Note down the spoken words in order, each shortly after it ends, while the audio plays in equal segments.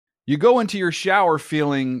You go into your shower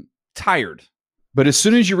feeling tired, but as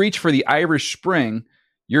soon as you reach for the Irish Spring,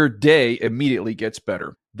 your day immediately gets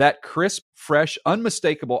better. That crisp, fresh,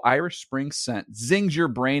 unmistakable Irish Spring scent zings your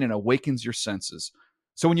brain and awakens your senses.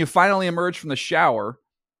 So when you finally emerge from the shower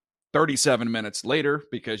 37 minutes later,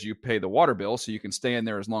 because you pay the water bill so you can stay in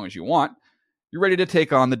there as long as you want, you're ready to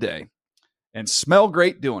take on the day and smell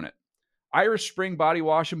great doing it. Irish Spring Body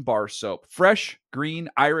Wash and Bar Soap. Fresh, green,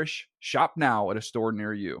 Irish. Shop now at a store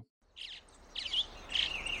near you.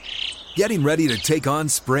 Getting ready to take on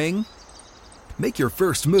spring? Make your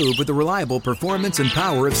first move with the reliable performance and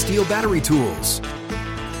power of Steel battery tools.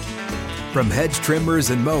 From hedge trimmers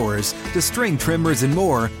and mowers to string trimmers and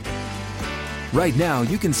more, right now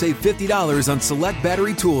you can save $50 on select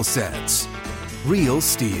battery tool sets. Real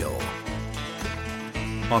Steel.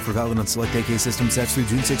 Offer valid on select AK system sets through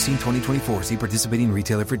June 16, 2024. See participating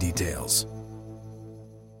retailer for details.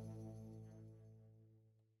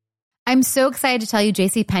 I'm so excited to tell you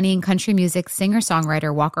JCPenney and country music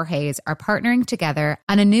singer-songwriter Walker Hayes are partnering together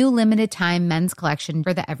on a new limited-time men's collection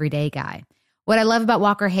for the everyday guy. What I love about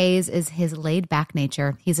Walker Hayes is his laid-back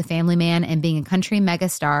nature. He's a family man, and being a country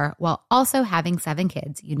megastar while also having 7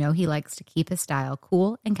 kids, you know he likes to keep his style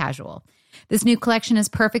cool and casual. This new collection is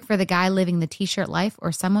perfect for the guy living the t-shirt life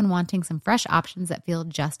or someone wanting some fresh options that feel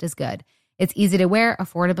just as good. It's easy to wear,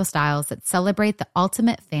 affordable styles that celebrate the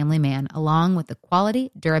ultimate family man, along with the quality,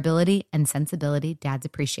 durability, and sensibility dads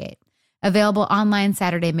appreciate. Available online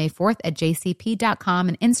Saturday, May 4th at jcp.com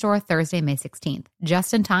and in-store Thursday, May 16th.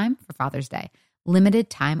 Just in time for Father's Day. Limited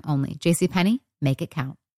time only. JCPenney, make it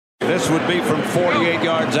count. This would be from 48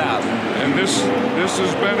 yards out. And this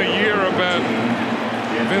has been a year about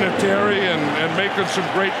Vinatieri and making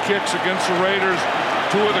some great kicks against the Raiders.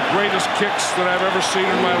 2 of the greatest kicks that I've ever seen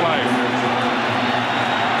in my life.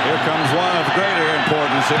 Here comes one of greater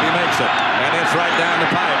importance if he makes it. And it's right down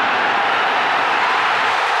the pipe.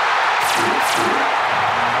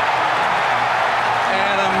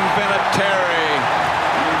 Adam Vinatieri.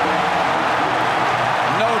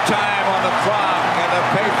 No time on the clock, and the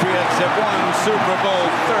Patriots have won Super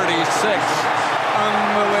Bowl 36.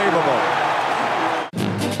 Unbelievable.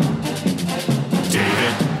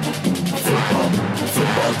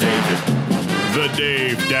 Football David. The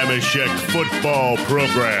Dave Dameshek Football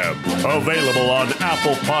Program. Available on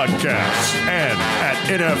Apple Podcasts and at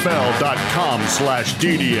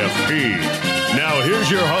NFL.com/DDFP. Now here's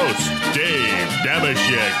your host, Dave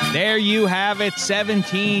Dameshek. There you have it,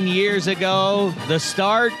 17 years ago, the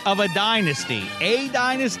start of a dynasty. A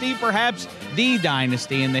dynasty, perhaps the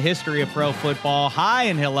dynasty in the history of pro football. Hi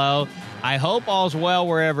and hello. I hope all's well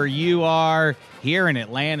wherever you are here in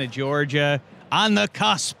Atlanta, Georgia. On the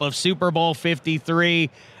cusp of Super Bowl 53,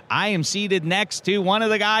 I am seated next to one of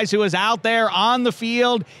the guys who was out there on the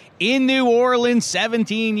field in New Orleans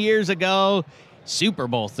 17 years ago, Super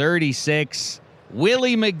Bowl 36,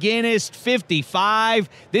 Willie McGinest, 55.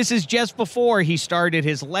 This is just before he started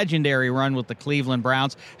his legendary run with the Cleveland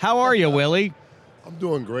Browns. How are you, Willie? I'm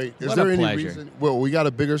doing great. Is What there a any pleasure. reason? Well, we got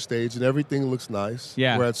a bigger stage and everything looks nice.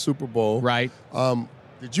 Yeah. We're at Super Bowl. Right.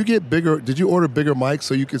 Did you get bigger? Did you order bigger mics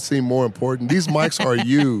so you could seem more important? These mics are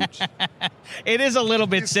huge. It is a little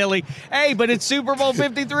bit silly. Hey, but it's Super Bowl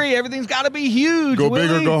 53. Everything's got to be huge. Go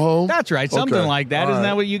big or Willie. go home? That's right. Something Okay. like that. All Isn't right.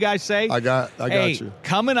 that what you guys say? I got Hey, you.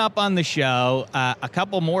 coming up on the show, a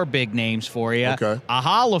couple more big names for you. Okay. A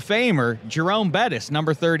Hall of Famer, Jerome Bettis,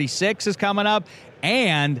 number 36 is coming up.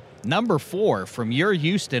 And number 4 from your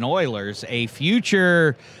Houston Oilers, a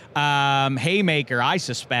future haymaker, I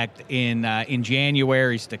suspect, in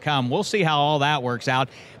January's to come. We'll see how all that works out.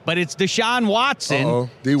 But it's Deshaun Watson. Uh-oh,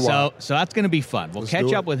 D-Watt. So that's going to be fun. We'll Let's catch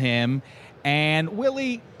do up it. with him. And,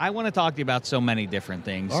 Willie, I want to talk to you about so many different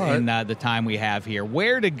things All right. in the time we have here.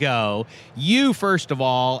 Where to go? You, first of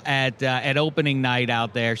all, at opening night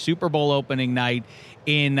out there, Super Bowl opening night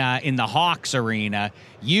in the Hawks arena.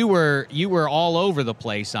 You were all over the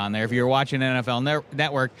place on there. If you were watching NFL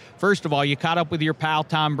Network, first of all, you caught up with your pal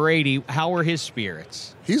Tom Brady. How were his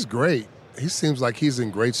spirits? He's great. He seems like he's in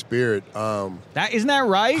great spirit. Isn't that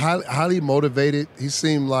right? Highly motivated. He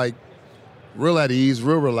seemed like real at ease,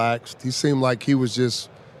 real relaxed. He seemed like he was just,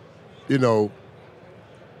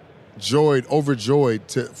 overjoyed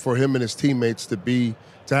for him and his teammates to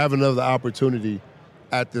have another opportunity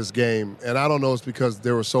at this game. And I don't know, it's because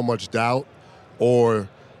there was so much doubt, or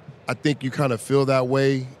I think you kind of feel that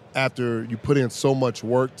way after you put in so much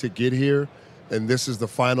work to get here, and this is the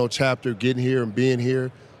final chapter, getting here and being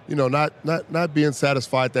here. Not being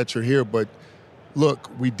satisfied that you're here, but look,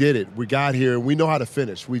 we did it. We got here, and we know how to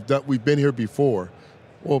finish. We've been here before.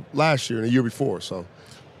 Well, last year and the year before. So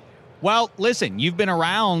Well, listen, you've been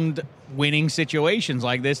around winning situations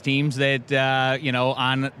like this, teams that,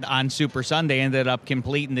 on Super Sunday ended up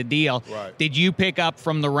completing the deal. Right. Did you pick up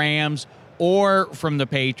from the Rams or from the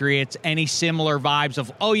Patriots any similar vibes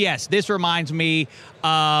of, oh, yes, this reminds me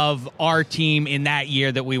of our team in that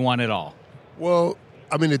year that we won it all? Well,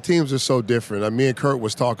 I mean, the teams are so different. Me and Kurt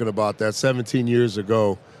was talking about that 17 years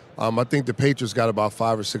ago. I think the Patriots got about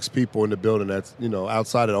 5 or 6 people in the building that's,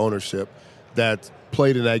 outside of ownership that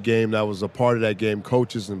played in that game, that was a part of that game,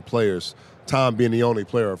 coaches and players, Tom being the only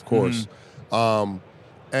player, of course. Mm-hmm.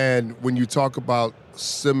 And when you talk about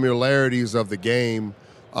similarities of the game,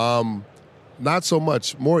 not so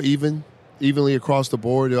much, more evenly across the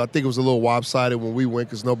board. I think it was a little lopsided when we went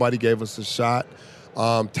because nobody gave us a shot.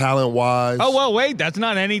 Talent-wise. Oh, well, wait, that's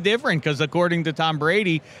not any different because according to Tom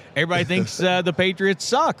Brady, everybody thinks the Patriots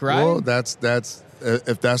suck, right? Well, that's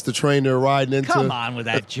if that's the train they're riding into. Come on with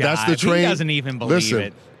that jive. That's the train. He doesn't even believe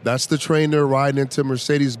it. That's the train they're riding into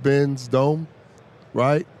Mercedes-Benz Dome,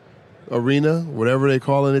 right? Arena, whatever they're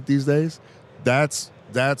calling it these days. That's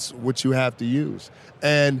what you have to use.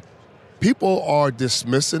 And people are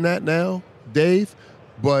dismissing that now, Dave,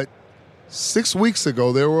 but 6 weeks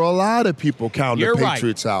ago, there were a lot of people counting the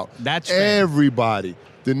Patriots out. That's fair. Everybody.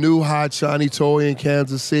 The new hot shiny toy in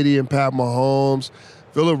Kansas City and Pat Mahomes.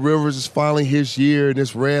 Phillip Rivers is finally his year and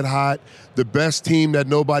it's red hot. The best team that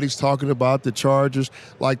nobody's talking about, the Chargers.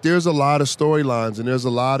 Like, there's a lot of storylines and there's a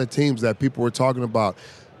lot of teams that people were talking about.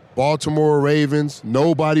 Baltimore Ravens.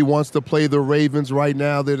 Nobody wants to play the Ravens right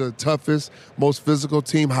now. They're the toughest, most physical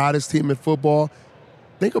team, hottest team in football.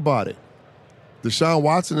 Think about it. Deshaun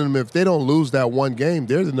Watson and them, if they don't lose that one game,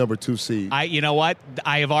 they're the number 2 seed. You know what?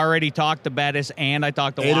 I have already talked to Bettis and I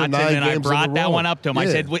talked to 8 or Watson, 9 and I games brought in a that row. one up to him. Yeah. I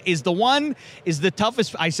said, is the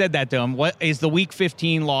toughest? I said that to him. What is the Week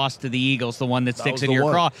 15 loss to the Eagles, the one that sticks in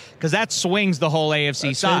your craw? Because that swings the whole AFC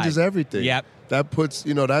that side. Changes everything. Yep. That puts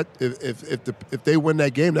that if they win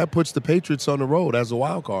that game, that puts the Patriots on the road as a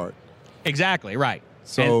wild card. Exactly right.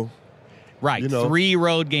 So. Right, 3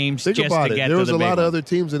 road games just to get to the big one. There was a lot of other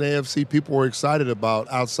teams in the AFC people were excited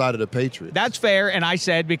about outside of the Patriots. That's fair, and I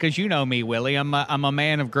said, because you know me, Willie, I'm a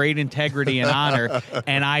man of great integrity and honor,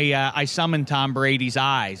 and I summoned Tom Brady's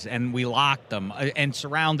eyes, and we locked them, and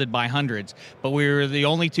surrounded by hundreds, but we were the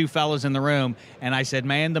only 2 fellas in the room, and I said,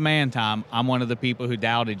 man to man, Tom, I'm one of the people who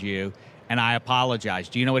doubted you, and I apologize.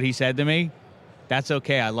 Do you know what he said to me? That's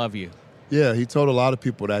okay, I love you. Yeah, he told a lot of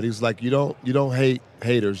people that. He's like, you don't hate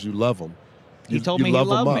haters, you love them. He told me he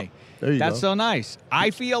loved me. There you That's go. so nice.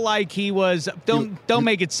 I feel like he was. Don't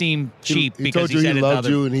make it seem cheap he because told you he said he it. loved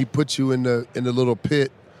you, and he put you in the little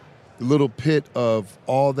pit, of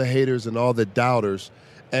all the haters and all the doubters,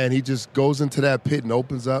 and he just goes into that pit and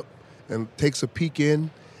opens up and takes a peek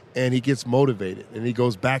in, and he gets motivated and he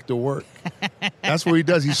goes back to work. That's what he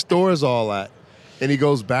does. He stores all that, and he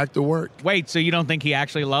goes back to work. Wait, so you don't think he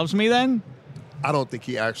actually loves me then? I don't think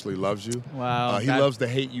he actually loves you. Wow, he loves the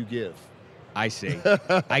hate you give. I see.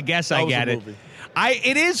 I guess I was get a it. movie.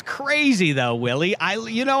 It is crazy though, Willie. I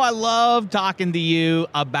love talking to you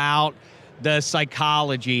about the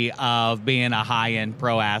psychology of being a high-end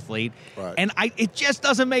pro athlete. Right. And it just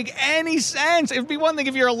doesn't make any sense. It'd be one thing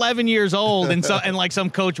if you're 11 years old and like some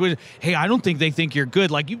coach would, hey, I don't think they think you're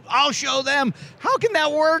good. Like, I'll show them. How can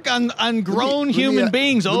that work on grown human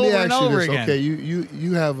beings over and over again? Okay,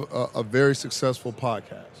 you have a very successful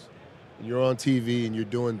podcast. You're on TV and you're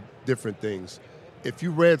doing different things. If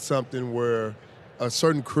you read something where a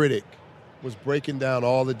certain critic was breaking down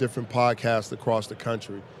all the different podcasts across the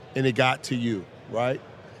country and it got to you, right?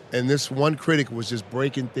 And this one critic was just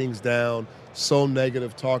breaking things down, so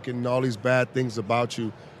negative, talking all these bad things about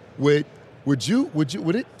you. Would it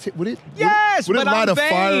Yes, but light I'm a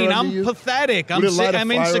fire vain. under I'm you? pathetic. Would it light a I'm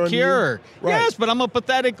fire under you? insecure. Right. Yes, but I'm a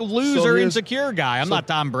pathetic loser, insecure guy. I'm not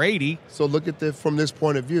Tom Brady. So look at it from this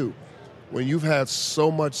point of view. When you've had so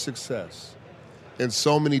much success in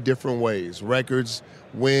so many different ways, records,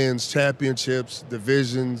 wins, championships,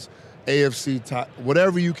 divisions, AFC top,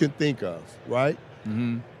 whatever you can think of, right?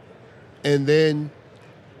 Mm-hmm. And then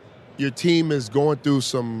your team is going through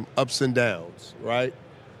some ups and downs, right?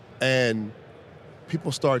 And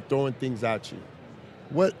people start throwing things at you.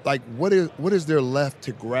 What is there left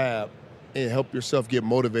to grab and help yourself get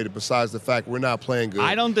motivated besides the fact we're not playing good?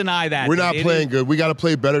 I don't deny that. We're not playing good. We got to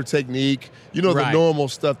play better technique. The Right. normal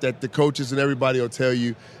stuff that the coaches and everybody will tell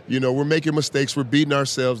you. We're making mistakes. We're beating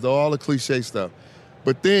ourselves. All the cliche stuff.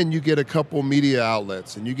 But then you get a couple media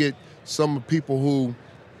outlets and you get some people who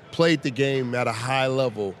played the game at a high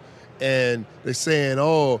level and they're saying,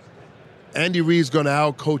 oh, Andy Reid's going to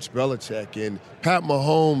out-coach Belichick, and Pat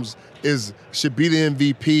Mahomes should be the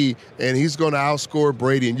MVP, and he's going to outscore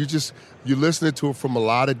Brady. And you're listening to it from a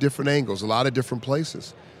lot of different angles, a lot of different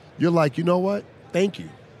places. You're like, you know what? Thank you.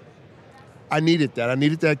 I needed that. I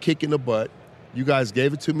needed that kick in the butt. You guys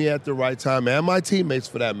gave it to me at the right time, and my teammates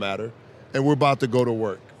for that matter, and we're about to go to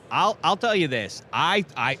work. I'll tell you this. I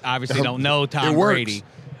obviously don't know Tom Brady.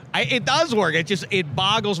 It does work. It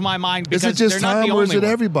boggles my mind because is it just they're not Tom the or is only it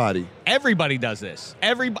one. everybody? Everybody does this.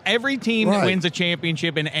 Every team that wins a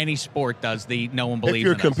championship in any sport does the no one believes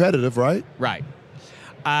in us. If you're competitive, right? Right.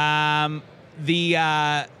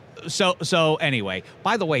 So anyway,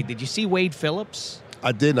 by the way, did you see Wade Phillips?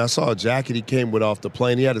 I didn't. I saw a jacket he came with off the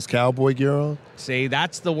plane. He had his cowboy gear on. See,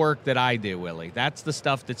 that's the work that I do, Willie. That's the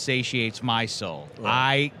stuff that satiates my soul.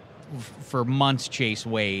 Right. For months, chase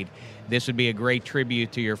Wade. This would be a great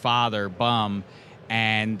tribute to your father, Bum.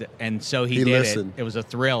 And so he did listened. it. It was a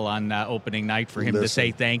thrill on opening night for him to say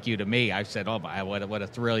thank you to me. I said, oh, what a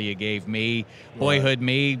thrill you gave me. Boyhood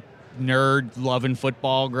me, nerd, loving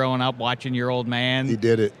football, growing up, watching your old man. He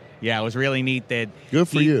did it. Yeah, it was really neat. Good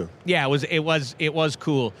for you. Yeah, it was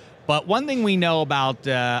cool. But one thing we know about,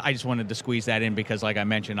 I just wanted to squeeze that in because, like I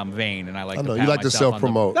mentioned, I'm vain and I like. I know to you like to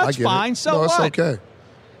self-promote. That's fine. So it's what? okay.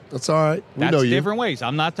 That's all right. That's know you. different ways.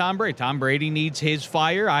 I'm not Tom Brady. Tom Brady needs his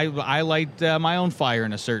fire. I light my own fire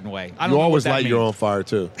in a certain way. I don't You always know what that light means. your own fire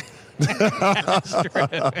too. That's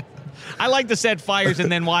true. I like to set fires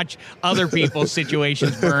and then watch other people's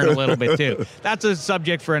situations burn a little bit too. That's a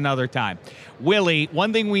subject for another time. Willie,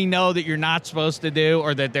 one thing we know that you're not supposed to do,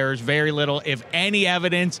 or that there's very little, if any,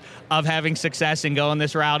 evidence of having success in going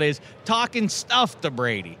this route, is talking stuff to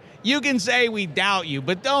Brady. You can say we doubt you,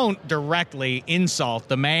 but don't directly insult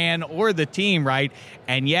the man or the team, right?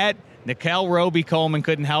 And yet, Nickel Roby-Coleman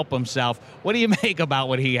couldn't help himself. What do you make about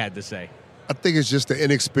what he had to say? I think it's just the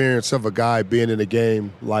inexperience of a guy being in a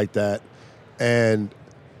game like that. And,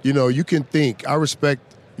 you can think. I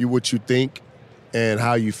respect what you think and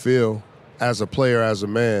how you feel as a player, as a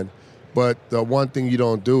man. But the one thing you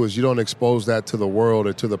don't do is you don't expose that to the world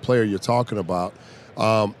or to the player you're talking about.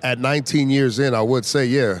 At 19 years in, I would say,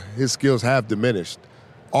 yeah, his skills have diminished.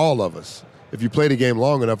 All of us. If you play the game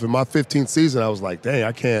long enough, in my 15th season, I was like, dang,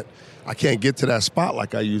 I can't get to that spot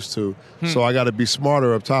like I used to. So I got to be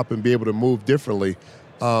smarter up top and be able to move differently.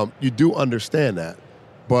 You do understand that.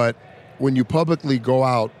 But when you publicly go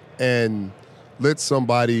out and let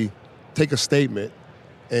somebody take a statement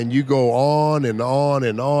and you go on and on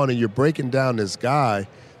and on and you're breaking down this guy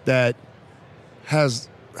that has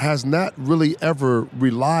not really ever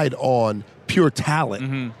relied on pure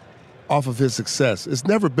talent off of his success. It's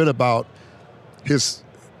never been about his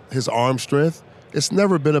arm strength. It's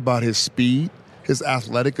never been about his speed, his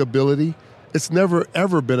athletic ability. It's never,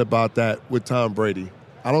 ever been about that with Tom Brady.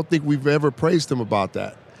 I don't think we've ever praised him about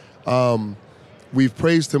that. We've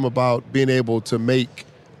praised him about being able to make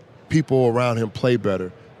people around him play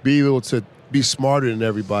better, be able to be smarter than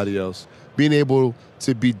everybody else, being able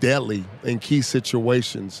to be deadly in key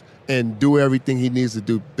situations and do everything he needs to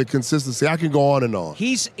do. The consistency, I can go on and on.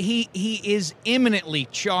 He is eminently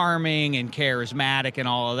charming and charismatic and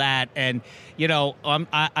all of that. And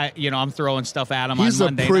I'm throwing stuff at him on Monday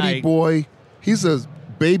night. He's a pretty boy. He's a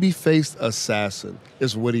baby-faced assassin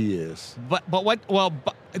is what he is. But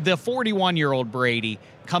the 41-year-old Brady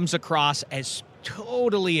comes across as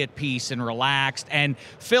totally at peace and relaxed and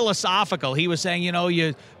philosophical. He was saying,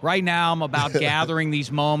 right now I'm about gathering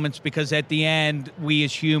these moments because at the end, we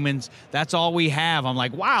as humans, that's all we have. I'm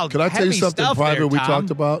like, wow. Can I tell you something private there, we talked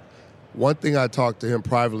about? One thing I talked to him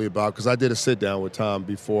privately about, because I did a sit-down with Tom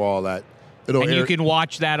before all that. You can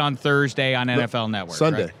watch that on Thursday on NFL Network.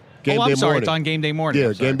 Sunday. Right? Game I'm day sorry. morning. It's on Game Day morning.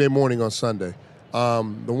 Yeah, Game Day morning on Sunday. The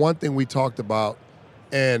one thing we talked about,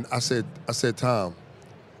 and I said, Tom,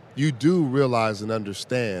 you do realize and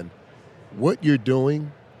understand what you're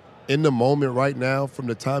doing in the moment right now from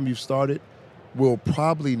the time you started will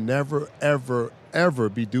probably never, ever, ever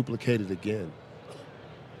be duplicated again.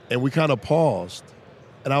 And we kind of paused.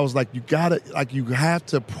 And I was like, you have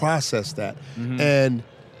to process that. Mm-hmm. And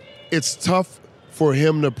it's tough for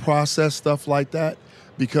him to process stuff like that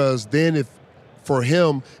because then for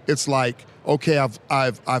him, it's like, okay,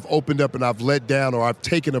 I've opened up and I've let down or I've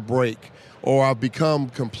taken a break or I've become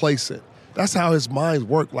complacent. That's how his mind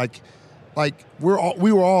worked. Like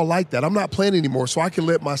we were all like that. I'm not playing anymore, so I can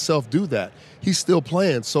let myself do that. He's still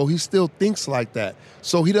playing, so he still thinks like that.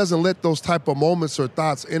 So he doesn't let those type of moments or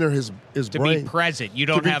thoughts enter his brain. To be present. You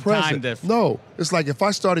don't have time to... No. It's like if I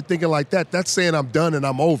started thinking like that, that's saying I'm done and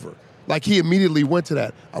I'm over. Like he immediately went to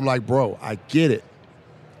that. I'm like, bro, I get it.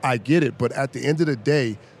 But at the end of the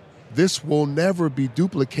day, this will never be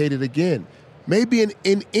duplicated again. Maybe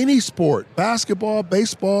in any sport, basketball,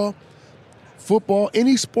 baseball, football,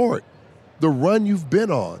 any sport, the run you've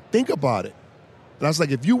been on. Think about it. And I was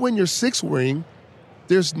like, if you win your 6th ring,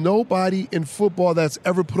 there's nobody in football that's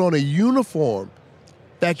ever put on a uniform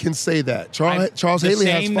that can say that. Charles Haley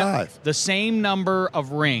has 5. The same number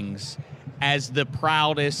of rings as the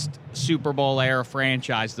proudest Super Bowl era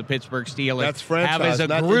franchise, the Pittsburgh Steelers, that's franchise, have as a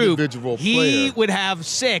not group. Individual he player. would have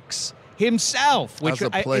 6 himself, which as a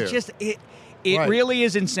player. It Right. really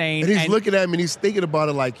is insane. And he's looking at me and he's thinking about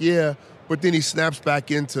it like, yeah, but then he snaps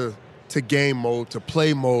back into game mode, to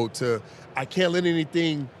play mode, to I can't let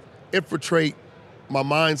anything infiltrate my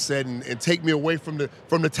mindset and take me away from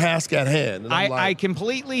the task at hand. And I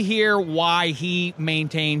completely hear why he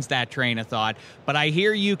maintains that train of thought, but I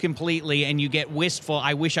hear you completely, and you get wistful.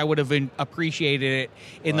 I wish I would have appreciated it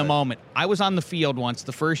in the moment. I was on the field once,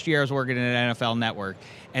 the first year I was working at NFL Network,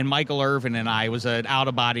 and Michael Irvin and I, was an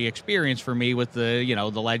out-of-body experience for me with the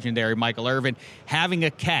legendary Michael Irvin, having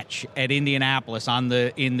a catch at Indianapolis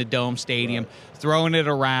in the Dome Stadium, throwing it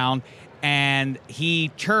around. And he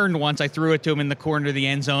turned once. I threw it to him in the corner of the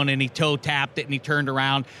end zone, and he toe tapped it, and he turned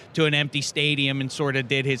around to an empty stadium and sort of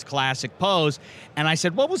did his classic pose. And I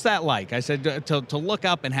said, what was that like? I said, to look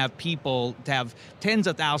up and have people, to have tens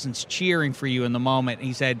of thousands cheering for you in the moment. And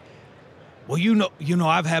he said, well, you know,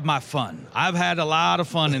 I've had my fun. I've had a lot of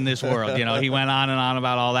fun in this world. He went on and on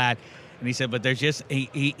about all that. And he said, but there's just,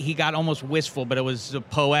 he got almost wistful, but it was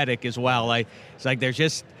poetic as well. It's like, there's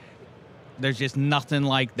just nothing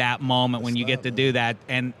like that moment when you get to do that.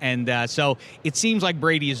 And so it seems like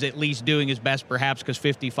Brady is at least doing his best, perhaps because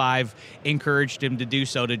 55 encouraged him to do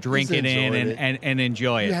so, to drink it in and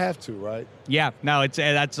enjoy it. You have to, right? Yeah, no,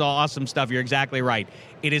 that's awesome stuff. You're exactly right.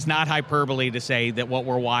 It is not hyperbole to say that what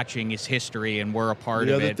we're watching is history and we're a part of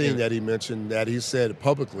it. The other thing that he mentioned, that he said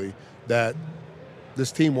publicly, that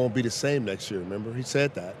this team won't be the same next year. Remember? He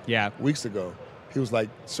said that weeks ago. He was like,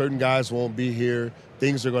 certain guys won't be here.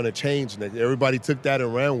 Things are going to change. Everybody took that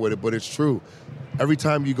and ran with it, but it's true. Every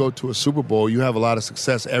time you go to a Super Bowl, you have a lot of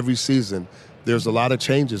success every season. There's a lot of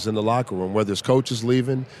changes in the locker room, whether it's coaches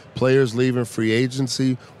leaving, players leaving, free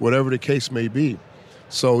agency, whatever the case may be.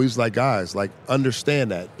 So he's like, guys,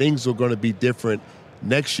 understand that. Things are going to be different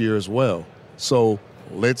next year as well. So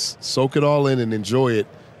let's soak it all in and enjoy it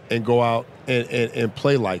and go out and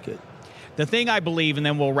play like it. The thing I believe, and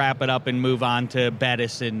then we'll wrap it up and move on to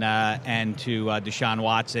Bettis and to Deshaun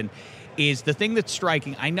Watson, is the thing that's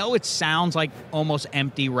striking. I know it sounds like almost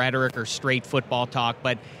empty rhetoric or straight football talk,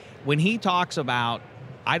 but when he talks about,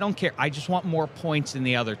 I don't care, I just want more points than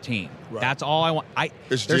the other team. Right. That's all I want.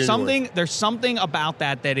 There's something about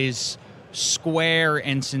that is square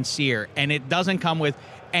and sincere, and it doesn't come with,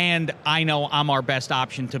 and I know I'm our best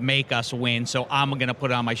option to make us win, so I'm going to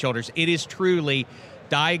put it on my shoulders. It is truly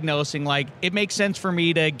diagnosing, it makes sense for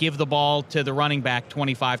me to give the ball to the running back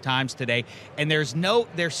 25 times today, and there's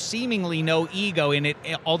seemingly no ego in it,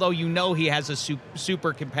 although he has a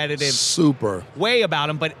super competitive way about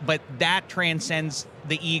him, but that transcends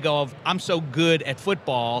the ego of, I'm so good at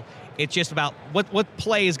football. It's just about what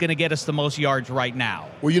play is going to get us the most yards right now.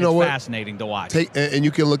 Well, you know what? It's fascinating to watch. And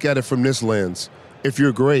you can look at it from this lens. If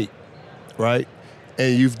you're great, right,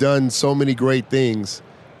 and you've done so many great things,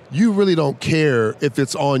 you really don't care if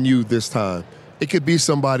it's on you this time. It could be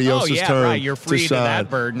somebody else's turn. Right. You're free to that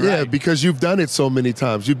burden. Yeah, right. Because you've done it so many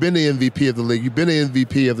times. You've been the MVP of the league. You've been the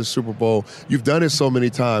MVP of the Super Bowl. You've done it so many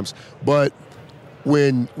times. But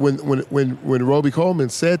when Roby Coleman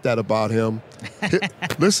said that about him,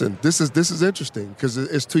 listen, this is interesting because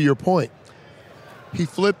it's to your point. He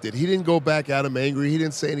flipped it. He didn't go back at him angry. He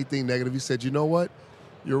didn't say anything negative. He said, you know what?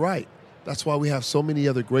 You're right. That's why we have so many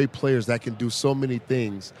other great players that can do so many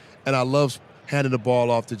things. And I love handing the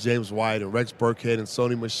ball off to James White and Rex Burkhead and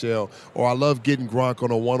Sony Michel. Or I love getting Gronk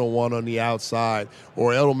on a one-on-one on the outside.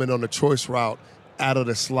 Or Edelman on the choice route out of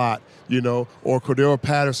the slot, or Cordero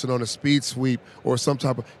Patterson on a speed sweep or some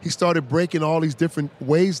type of. He started breaking all these different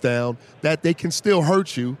ways down that they can still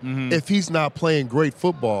hurt you if he's not playing great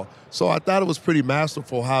football. So I thought it was pretty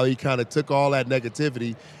masterful how he kind of took all that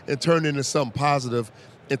negativity and turned it into something positive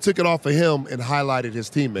and took it off of him and highlighted his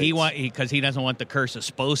teammates. Because he doesn't want the curse of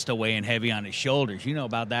supposed to weigh in heavy on his shoulders. You know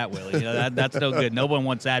about that, Willie. That's no good. No one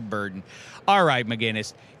wants that burden. All right,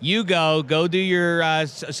 McGinnis, you go do your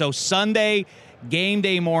so Sunday game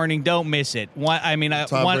day morning. Don't miss it.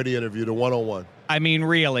 Tom Brady interview, the one-on-one. I mean,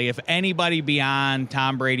 really, if anybody beyond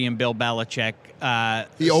Tom Brady and Bill Belichick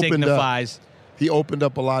signifies. He opened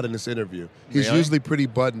up a lot in this interview. He's usually pretty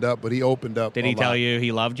buttoned up, but he opened up. Did he tell you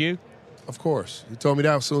he loved you? Of course. He told me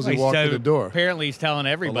that as soon as he walked in the door. Apparently he's telling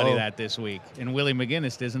everybody Hello. that this week, and Willie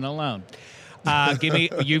McGinnis isn't alone.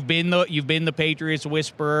 You've been the Patriots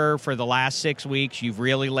whisperer for the last 6 weeks. You've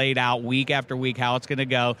really laid out week after week how it's going to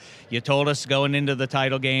go. You told us going into the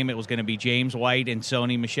title game it was going to be James White and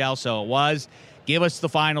Sony Michel, so it was. Give us the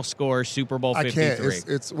final score, Super Bowl 53. I can't.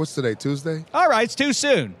 It's what's today, Tuesday? All right, it's too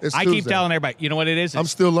soon. I keep telling everybody. You know what it is? I'm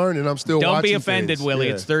still learning. I'm still watching. Don't be offended, things. Willie.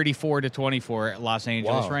 Yeah. It's 34-24 at Los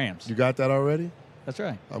Angeles Rams. You got that already? That's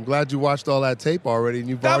right. I'm glad you watched all that tape already, and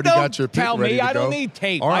you've already got your pick tell ready me. to I go. don't need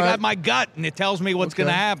tape. All I right. got my gut, and it tells me what's going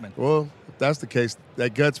to happen. Well, if that's the case,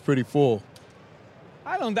 that gut's pretty full.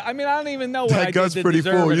 I don't even know what I That gut's did to pretty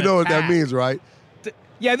deserve full. an You know what that attack. means, right?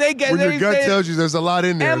 Yeah, they get. When your gut tells you there's a lot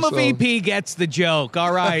in there. MVP gets the joke.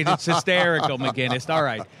 All right, it's hysterical, McGinnis. All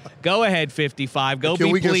right, go ahead, 55. Go Can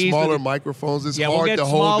be we get pleased. smaller microphones? It's hard we'll get to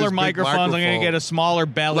hold smaller this big microphones. I'm going to microphone. get a smaller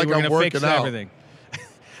belly. Like We're I'm going to fix working out. everything.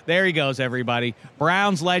 There he goes, everybody.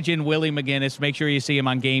 Browns legend Willie McGinnis. Make sure you see him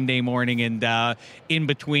on game day morning, and in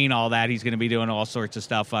between all that, he's going to be doing all sorts of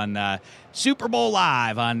stuff on Super Bowl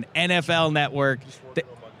Live on NFL Network.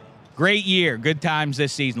 Great year. Good times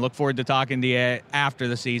this season. Look forward to talking to you after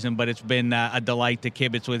the season, but it's been a delight to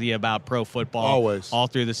kibitz with you about pro football Always. all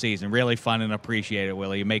through the season. Really fun and appreciate it,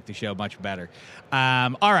 Willie. You make the show much better.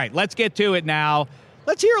 All right, let's get to it now.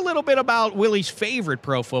 Let's hear a little bit about Willie's favorite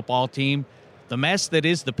pro football team, the mess that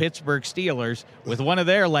is the Pittsburgh Steelers, with one of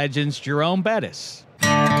their legends, Jerome Bettis.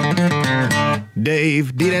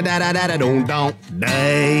 Dave, dee-da-da-da-da-don't,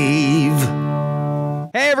 Dave.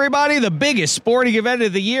 Hey, everybody, the biggest sporting event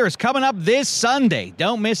of the year is coming up this Sunday.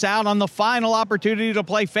 Don't miss out on the final opportunity to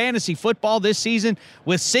play fantasy football this season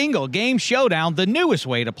with Single Game Showdown, the newest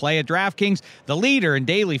way to play at DraftKings, the leader in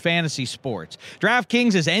daily fantasy sports.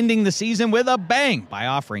 DraftKings is ending the season with a bang by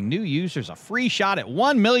offering new users a free shot at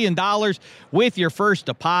 $1 million with your first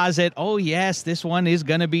deposit. Oh, yes, this one is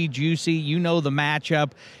going to be juicy. You know the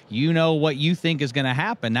matchup. You know what you think is going to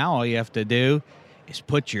happen. Now all you have to do is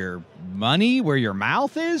put your money where your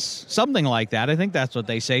mouth is, something like that. I think that's what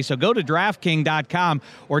they say. So go to DraftKings.com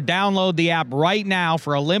or download the app right now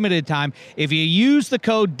for a limited time. If you use the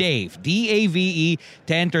code DAVE, D-A-V-E,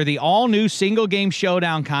 to enter the all-new Single Game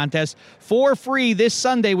Showdown contest for free this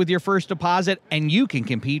Sunday with your first deposit, and you can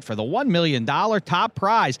compete for the $1 million top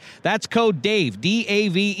prize. That's code DAVE,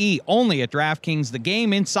 D-A-V-E, only at DraftKings, the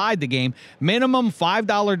game inside the game. Minimum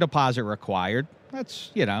 $5 deposit required.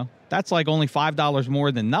 That's like only $5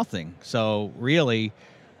 more than nothing. So really,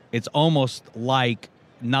 it's almost like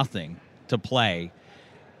nothing to play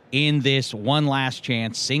in this one last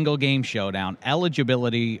chance single game showdown.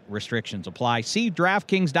 Eligibility restrictions apply. See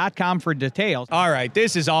DraftKings.com for details. All right,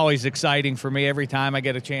 this is always exciting for me every time I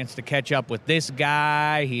get a chance to catch up with this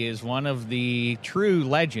guy. He is one of the true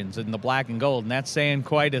legends in the black and gold, and that's saying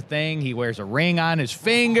quite a thing. He wears a ring on his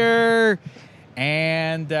finger.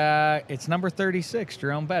 And it's number 36,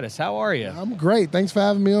 Jerome Bettis. How are you? I'm great. Thanks for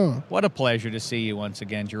having me on. What a pleasure to see you once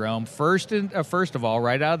again, Jerome. First of all,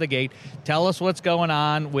 right out of the gate, tell us what's going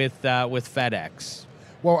on with FedEx.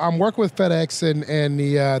 Well, I'm working with FedEx and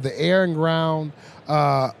the Air and Ground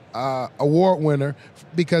award winner,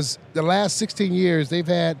 because the last 16 years they've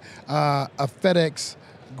had a FedEx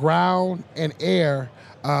Ground and Air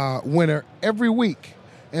winner every week.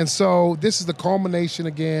 And so this is the culmination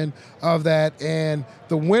again of that. And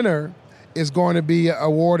the winner is going to be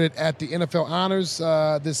awarded at the NFL Honors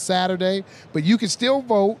this Saturday. But you can still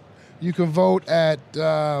vote. You can vote at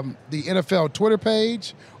the NFL Twitter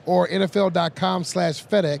page or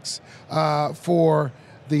NFL.com/FedEx for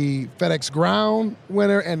the FedEx Ground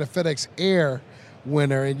winner and the FedEx Air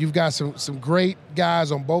winner. And you've got some great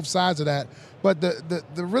guys on both sides of that. But the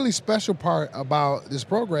really special part about this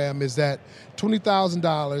program is that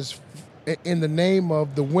 $20,000 in the name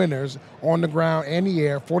of the winners on the ground and the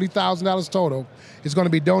air, $40,000 total, is going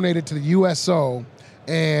to be donated to the USO.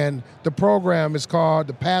 And the program is called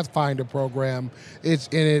the Pathfinder Program.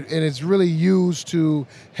 It's really used to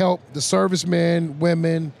help the servicemen,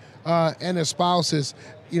 women, and their spouses,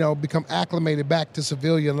 become acclimated back to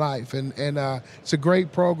civilian life. And it's a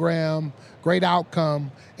great program, great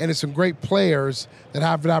outcome, and it's some great players that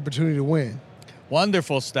have an opportunity to win.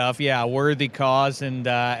 Wonderful stuff. Yeah, a worthy cause and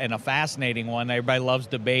a fascinating one. Everybody loves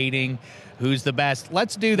debating who's the best.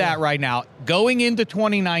 Let's do that right now. Going into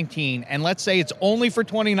 2019, and let's say it's only for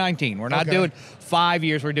 2019. We're not doing 5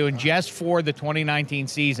 years. We're doing just for the 2019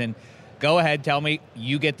 season. Go ahead, tell me.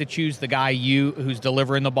 You get to choose the guy who's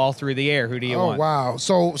delivering the ball through the air. Who do you want? Oh, wow.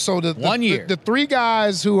 So the 1 year. The three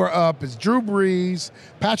guys who are up is Drew Brees,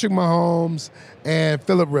 Patrick Mahomes, and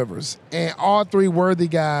Phillip Rivers. And all three worthy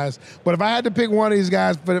guys. But if I had to pick one of these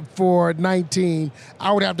guys for 19,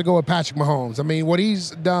 I would have to go with Patrick Mahomes. I mean, what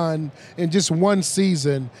he's done in just one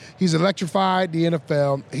season, he's electrified the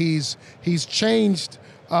NFL. He's changed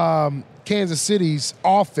Kansas City's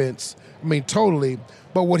offense, I mean, totally.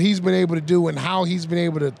 But what he's been able to do and how he's been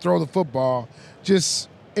able to throw the football, just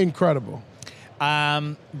incredible.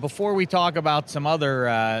 Before we talk about some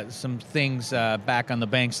other some things back on the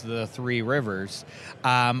banks of the Three Rivers,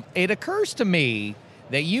 it occurs to me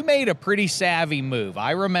that you made a pretty savvy move.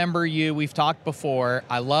 I remember you. We've talked before.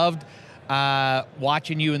 I loved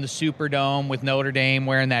watching you in the Superdome with Notre Dame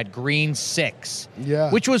wearing that green 6.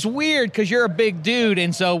 Yeah. Which was weird because you're a big dude,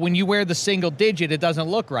 and so when you wear the single digit, it doesn't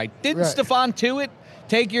look right. Didn't Stephon Tuitt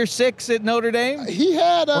take your 6 at Notre Dame? He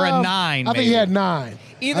had or a 9. I think he had 9.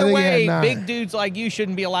 Either way, big dudes like you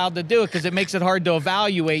shouldn't be allowed to do it because it makes it hard to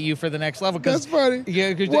evaluate you for the next level. That's funny.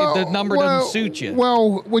 Yeah, because the number doesn't suit you.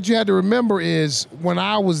 Well, what you had to remember is when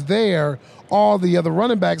I was there, all the other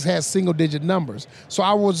running backs had single-digit numbers. So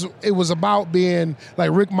it was about being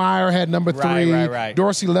like Rick Meyer had number 3. Right.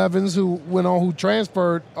 Dorsey Levens, who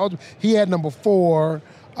transferred, he had number 4.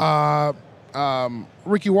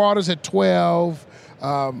 Ricky Waters had 12.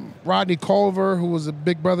 Rodney Culver, who was a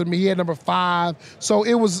big brother to me, he had number 5. So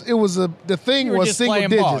the thing you were was just single playing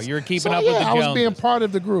digits. ball. You were keeping up with the I was being Joneses. part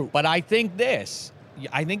of the group. But I think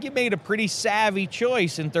you made a pretty savvy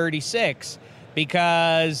choice in 36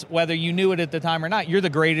 because whether you knew it at the time or not, you're the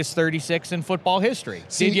greatest 36 in football history.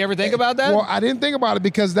 Did you ever think about that? Well, I didn't think about it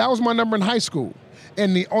because that was my number in high school.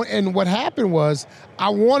 And what happened was I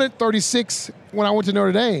wanted 36 when I went to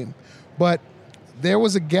Notre Dame, but there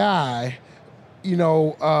was a guy,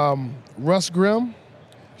 Russ Grimm,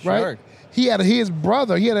 right? Sure. He had his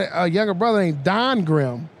brother. He had a younger brother named Don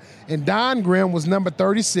Grimm, and Don Grimm was number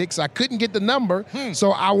 36. I couldn't get the number,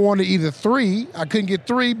 so I wanted either 3. I couldn't get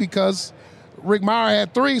 3 because Rick Meyer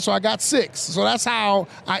had 3, so I got 6. So that's how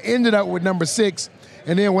I ended up with number 6.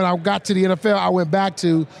 And then when I got to the NFL, I went back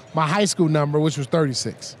to my high school number, which was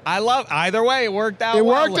 36. I love either way. It worked out. It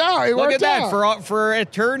worked out. Look at that for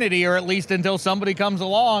eternity, or at least until somebody comes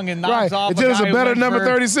along and knocks off. Until it's a better number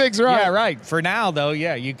 36, right? Yeah, right. For now, though,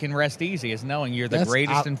 you can rest easy as knowing you're the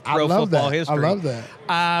greatest in pro football history. I love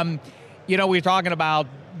that. We're talking about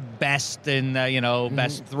best and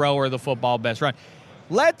best thrower of the football, best run.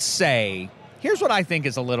 Let's say here's what I think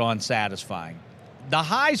is a little unsatisfying. The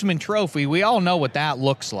Heisman Trophy, we all know what that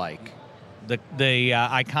looks like, the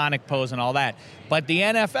iconic pose and all that. But the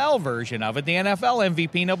NFL version of it, the NFL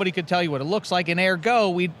MVP, nobody could tell you what it looks like, and ergo,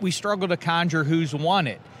 we struggle to conjure who's won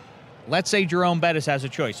it. Let's say Jerome Bettis has a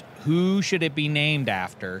choice. Who should it be named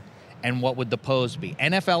after, and what would the pose be?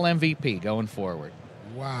 NFL MVP going forward.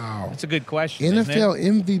 Wow. That's a good question, NFL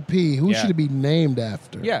isn't it? MVP, who should it be named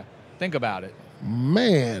after? Yeah, think about it.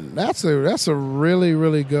 Man, that's a really,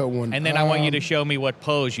 really good one. And then I want you to show me what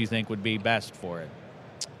pose you think would be best for it.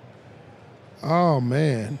 Oh,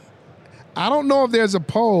 man. I don't know if there's a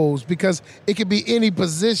pose because it could be any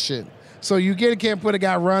position. So you can't put a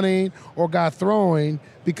guy running or a guy throwing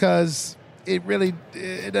because it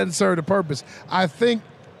doesn't serve the purpose. I think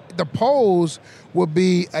the pose would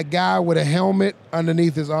be a guy with a helmet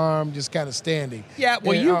underneath his arm, just kind of standing. Yeah,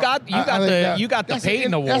 well, you got the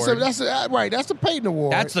Peyton Award. That's the Peyton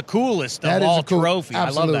Award. That's the coolest of all trophies.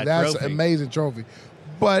 Absolutely. I love that That's trophy. an amazing trophy.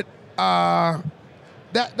 But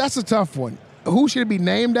that's a tough one. Who should it be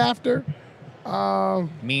named after?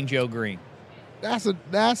 Mean Joe Green. That's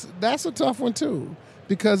a tough one too,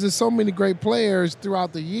 because there's so many great players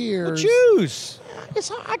throughout the years. Well, choose.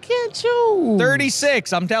 I can't choose.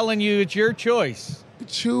 36. I'm telling you, it's your choice.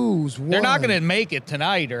 Choose one. They're not going to make it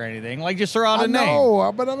tonight or anything. Like, just throw out a name.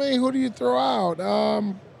 No, but I mean, who do you throw out?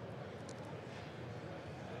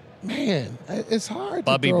 Man, it's hard.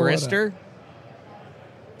 Bubby to throw Brister?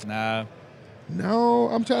 No. No,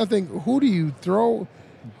 I'm trying to think. Who do you throw?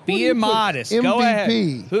 Be immodest. MVP? Go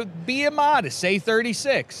ahead. Be immodest. Say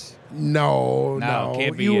 36. No,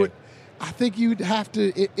 can't be it. I think you'd have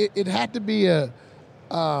to. It had to be a.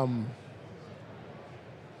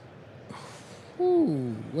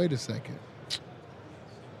 Wait a second.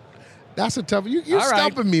 That's a tough. You're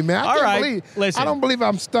stumping me, man. I can't believe. Listen. I don't believe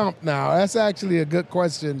I'm stumped now. That's actually a good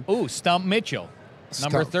question. Ooh, Stump Mitchell,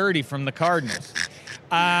 number 30 from the Cardinals.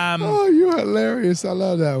 You're hilarious. I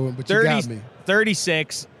love that one, but 30, you got me.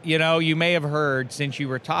 36, you may have heard since you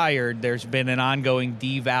retired, there's been an ongoing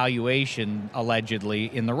devaluation,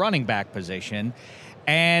 allegedly, in the running back position.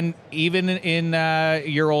 And even in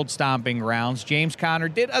your old stomping grounds, James Conner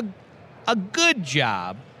did a good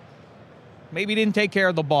job. Maybe didn't take care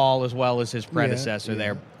of the ball as well as his predecessor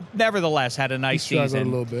there. Nevertheless, had a nice season. A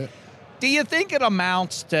little bit. Do you think it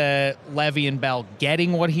amounts to Le'Veon Bell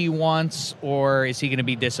getting what he wants, or is he going to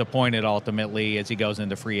be disappointed ultimately as he goes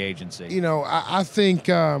into free agency? You know, I think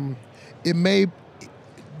it may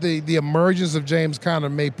the emergence of James Conner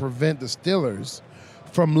may prevent the Steelers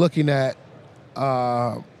from looking at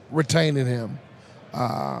retaining him.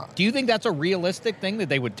 Do you think that's a realistic thing, that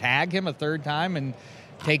they would tag him a third time and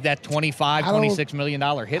take that $26 million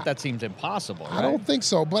hit? That seems impossible. Right? I don't think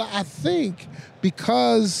so, but I think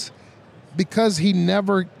because he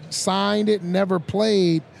never signed it, never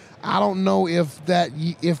played, I don't know if that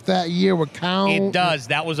year would count. It does.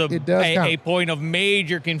 That was a point of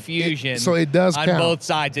major confusion. So it does on count. both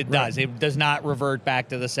sides. It does. It does not revert back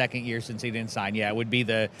to the second year since he didn't sign. Yeah, it would be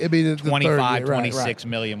the 25, 26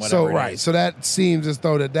 million, whatever. So so that seems as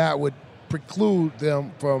though that would preclude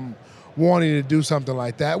them from wanting to do something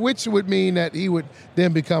like that, which would mean that he would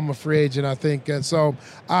then become a free agent, I think. And so,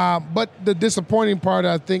 but the disappointing part,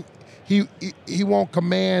 I think he won't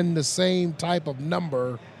command the same type of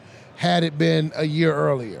number had it been a year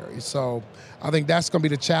earlier. So I think that's going to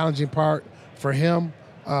be the challenging part for him.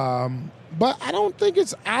 But I don't think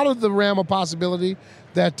it's out of the realm of possibility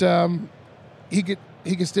that he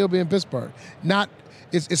could still be in Pittsburgh.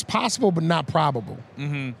 It's possible, but not probable.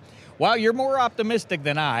 Mm-hmm. Well, you're more optimistic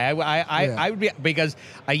than I would be, because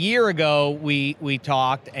a year ago we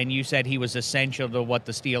talked and you said he was essential to what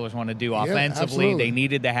the Steelers want to do offensively. Absolutely. They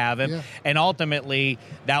needed to have him, and ultimately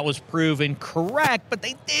that was proven correct. But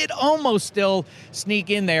they did almost still sneak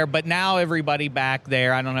in there. But now everybody back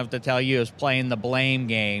there, I don't have to tell you, is playing the blame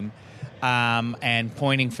game. And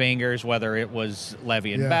pointing fingers, whether it was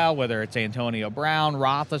Le'Veon Bell, whether it's Antonio Brown,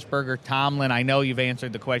 Roethlisberger, Tomlin. I know you've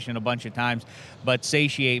answered the question a bunch of times, but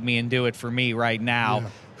satiate me and do it for me right now.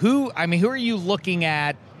 Who are you looking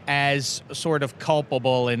at as sort of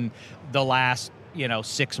culpable in the last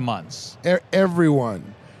 6 months?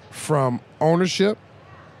 Everyone from ownership,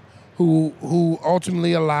 who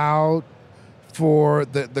ultimately allowed for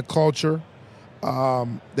the culture,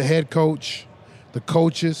 the head coach, the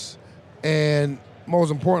coaches, and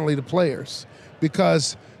most importantly, the players,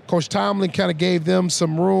 because Coach Tomlin kind of gave them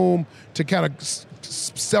some room to kind of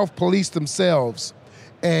self-police themselves,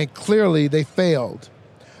 and clearly they failed.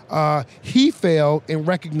 He failed in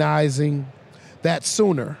recognizing that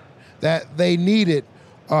sooner, that they needed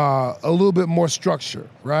a little bit more structure,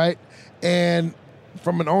 right? And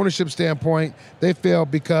from an ownership standpoint, they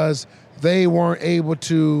failed because they weren't able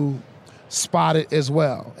to spot it as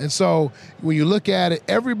well. And so when you look at it,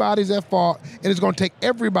 everybody's at fault, and it's going to take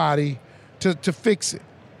everybody to fix it,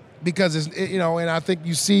 because and I think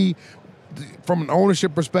you see from an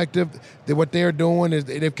ownership perspective that what they're doing is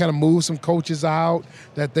they've kind of moved some coaches out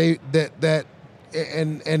and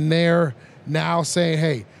they're now saying,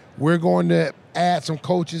 hey, we're going to add some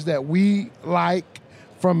coaches that we like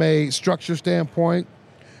from a structure standpoint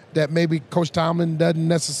that maybe Coach Tomlin doesn't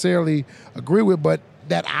necessarily agree with, but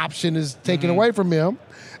that option is taken away from him.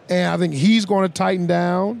 And I think he's going to tighten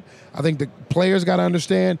down. I think the players got to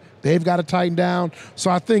understand they've got to tighten down.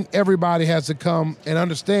 So I think everybody has to come and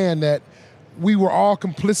understand that we were all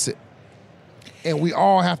complicit and we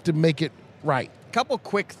all have to make it right. Couple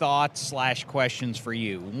quick thoughts / questions for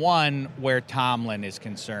you. One, where Tomlin is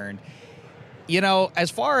concerned.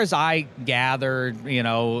 As far as I gathered,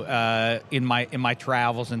 in my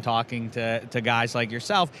travels and talking to guys like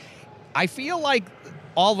yourself, I feel like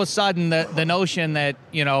all of a sudden the notion that,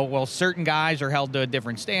 certain guys are held to a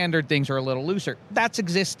different standard, things are a little looser, that's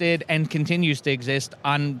existed and continues to exist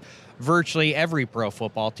on virtually every pro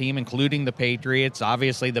football team, including the Patriots.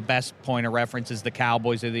 Obviously, the best point of reference is the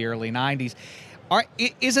Cowboys of the early 90s.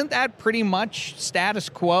 Isn't that pretty much status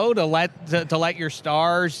quo to let your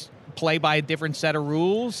stars play by a different set of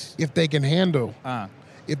rules? If they can handle that.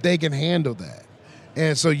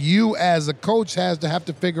 And so you as a coach have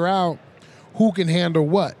to figure out who can handle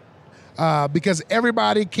what, because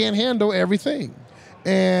everybody can't handle everything.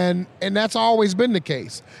 And that's always been the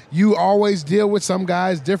case. You always deal with some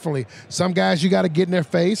guys differently. Some guys you got to get in their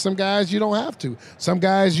face. Some guys you don't have to. Some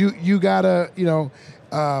guys you got to,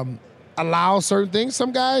 allow certain things.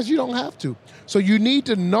 Some guys you don't have to. So you need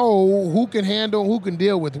to know who can handle, who can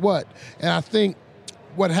deal with what. And I think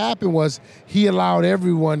what happened was he allowed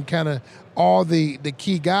everyone, kind of all the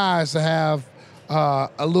key guys, to have a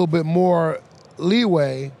little bit more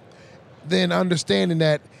leeway than understanding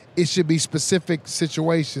that it should be specific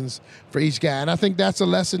situations for each guy. And I think that's a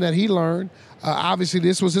lesson that he learned. Obviously,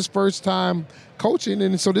 this was his first time coaching,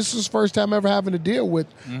 and so this is his first time ever having to deal with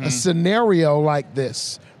a scenario like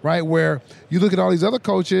this, right, where you look at all these other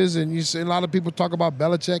coaches, and you see a lot of people talk about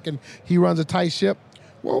Belichick, and he runs a tight ship.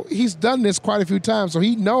 Well, he's done this quite a few times, so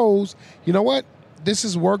he knows, you know what, this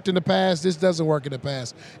has worked in the past, this doesn't work in the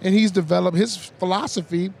past. And he's developed his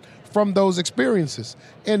philosophy from those experiences.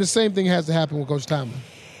 And the same thing has to happen with Coach Tomlin.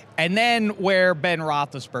 And then where Ben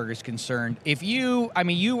Roethlisberger is concerned, if you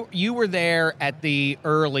were there at the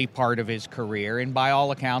early part of his career, and by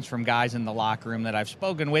all accounts from guys in the locker room that I've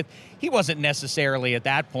spoken with, he wasn't necessarily at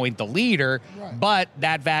that point the leader, but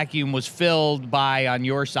that vacuum was filled on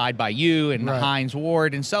your side by you and Hines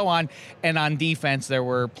Ward and so on. And on defense, there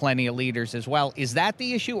were plenty of leaders as well. Is that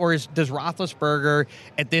the issue, or does Roethlisberger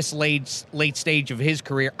at this late stage of his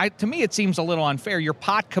career, to me it seems a little unfair. You're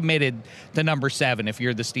pot committed to number 7 if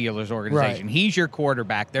you're the Steelers organization. Right. He's your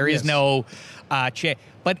quarterback. There is no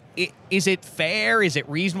But is it fair? Is it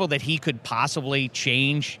reasonable that he could possibly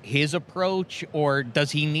change his approach, or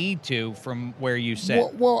does he need to from where you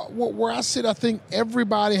sit? Well, where I sit, I think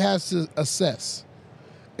everybody has to assess.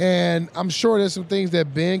 And I'm sure there's some things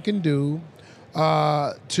that Ben can do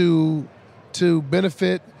to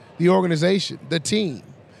benefit the organization, the team.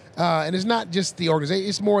 And it's not just the organization,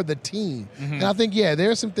 it's more the team. And I think,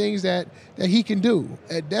 there are some things that he can do,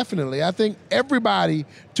 definitely. I think everybody,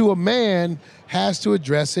 to a man, has to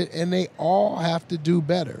address it, and they all have to do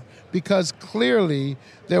better, because clearly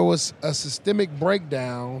there was a systemic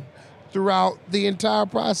breakdown throughout the entire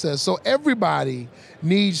process. So everybody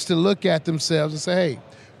needs to look at themselves and say, hey,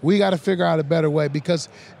 we got to figure out a better way, because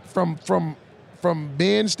from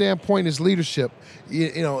Ben's standpoint, his leadership,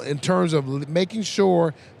 in terms of making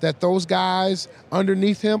sure that those guys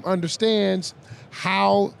underneath him understands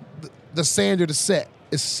how the standard is set,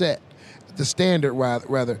 the standard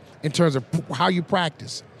rather, in terms of how you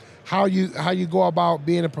practice, how you go about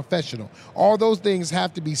being a professional. All those things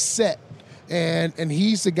have to be set, and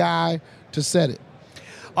he's the guy to set it.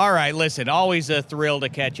 All right, listen, always a thrill to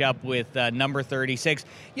catch up with number 36.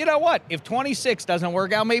 You know what? If 26 doesn't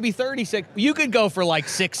work out, maybe 36. You could go for like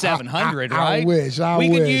 700, right? I wish. We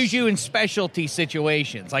could use you in specialty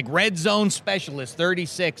situations, like red zone specialist.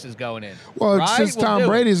 36 is going in. Well, right? Since Tom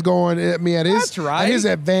Brady's going, at his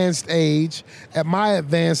advanced age, at my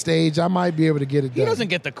advanced age, I might be able to get it done. He doesn't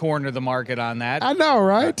get to corner the market on that. I know,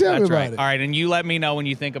 right? Tell me about it. All right, and you let me know when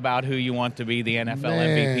you think about who you want to be the NFL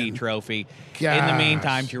MVP trophy. Gosh. In the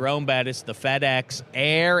meantime, Jerome Bettis, the FedEx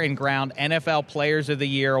Air and Ground NFL Players of the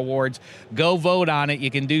Year Awards. Go vote on it.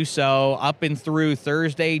 You can do so up and through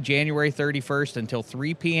Thursday, January 31st until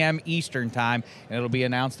 3 p.m. Eastern time, and it'll be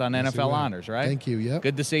announced on NFL Honors, right? Thank you, yep.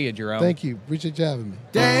 Good to see you, Jerome. Thank you. Appreciate you having me.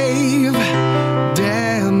 Dave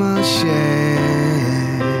Dameshek.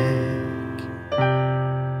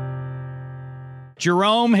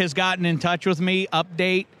 Jerome has gotten in touch with me.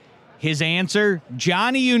 Update. His answer,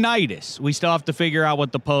 Johnny Unitas. We still have to figure out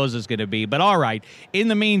what the pose is going to be. But all right, in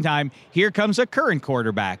the meantime, here comes a current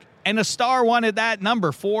quarterback. And a star one at that,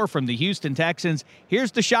 number 4 from the Houston Texans.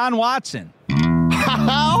 Here's Deshaun Watson.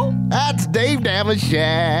 That's Dave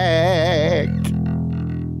Dameshek.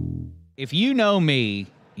 If you know me,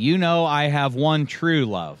 you know I have one true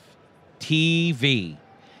love, TV.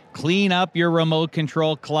 Clean up your remote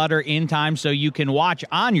control clutter in time so you can watch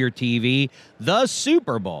on your TV the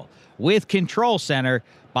Super Bowl with Control Center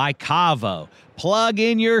by Cavo. Plug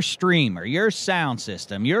in your streamer, your sound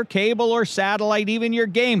system, your cable or satellite, even your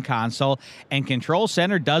game console, and Control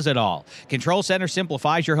Center does it all. Control Center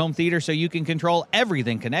simplifies your home theater so you can control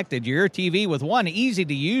everything connected to your TV with one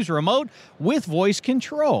easy-to-use remote with voice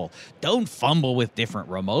control. Don't fumble with different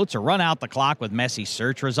remotes or run out the clock with messy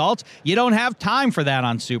search results. You don't have time for that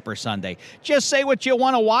on Super Sunday. Just say what you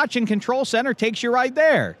want to watch, and Control Center takes you right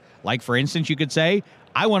there. Like, for instance, you could say,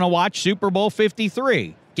 I want to watch Super Bowl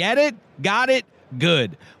 53. Get it? Got it?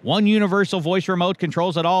 Good. One universal voice remote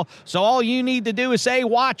controls it all, so all you need to do is say,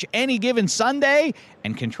 watch any given Sunday,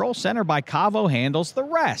 and Control Center by Cavo handles the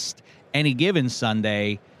rest. Any given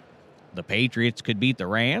Sunday, the Patriots could beat the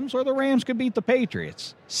Rams, or the Rams could beat the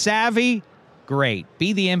Patriots. Savvy? Great.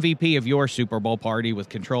 Be the MVP of your Super Bowl party with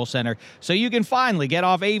Control Center so you can finally get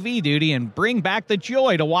off AV duty and bring back the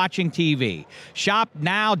joy to watching TV. Shop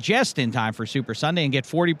now just in time for Super Sunday and get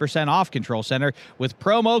 40% off Control Center with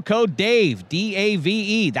promo code DAVE,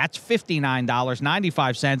 D-A-V-E. That's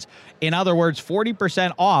 $59.95. In other words,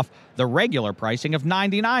 40% off the regular pricing of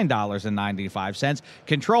 $99.95.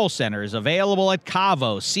 Control Center is available at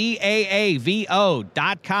Cavo, CAAVO.com,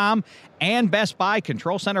 and Best Buy.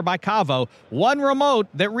 Control Center by Cavo. One remote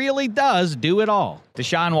that really does do it all.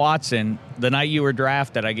 Deshaun Watson, the night you were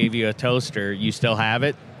drafted, I gave you a toaster. You still have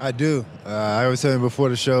it? I do. I was telling you before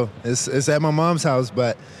the show, it's at my mom's house,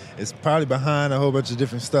 but it's probably behind a whole bunch of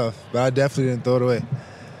different stuff. But I definitely didn't throw it away.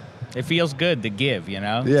 It feels good to give, you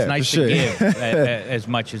know? Yeah, it's nice for sure. to give as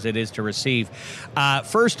much as it is to receive.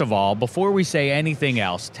 First of all, before we say anything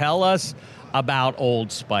else, tell us about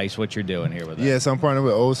Old Spice, what you're doing here with it. Yes, I'm partnered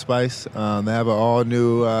with Old Spice. They have an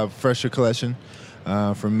all-new, fresher collection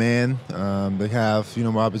for men. They have,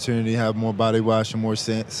 more opportunity, have more body wash and more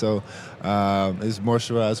scent. So it's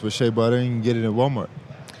moisturized with shea butter, and you can get it at Walmart.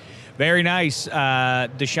 Very nice.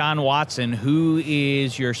 Deshaun Watson, who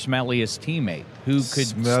is your smelliest teammate? Who could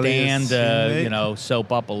stand to,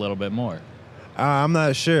 soap up a little bit more? I'm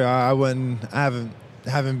not sure. I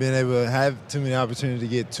haven't been able to have too many opportunities to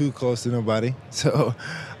get too close to nobody. So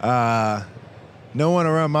no one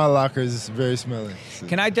around my locker is very smelly. So.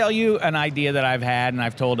 Can I tell you an idea that I've had, and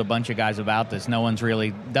I've told a bunch of guys about this. No one's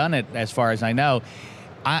really done it as far as I know.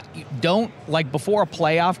 Before a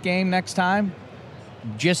playoff game next time,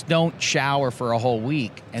 just don't shower for a whole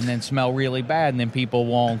week and then smell really bad, and then people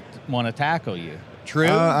won't want to tackle you. True?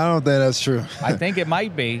 I don't think that's true. I think it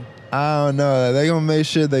might be. I don't know. They're going to make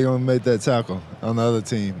sure they're going to make that tackle on the other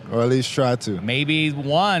team, or at least try to. Maybe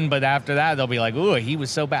one, but after that, they'll be like, ooh, he was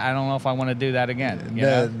so bad. I don't know if I want to do that again.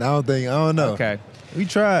 I don't know. Okay. We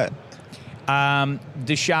tried.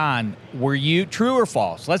 Deshaun, were you true or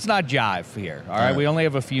false? Let's not jive here. All right. We only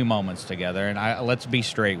have a few moments together, and let's be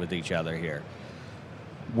straight with each other here.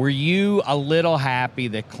 Were you a little happy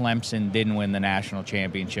that Clemson didn't win the national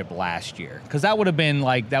championship last year? Because that would have been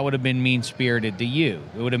mean-spirited to you.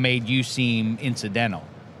 It would have made you seem incidental.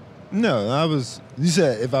 No, you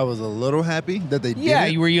said if I was a little happy that they did. Yeah,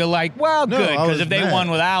 were you like, well, no, good, because if they mad. won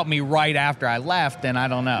without me right after I left, then I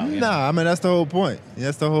don't know. I mean, that's the whole point.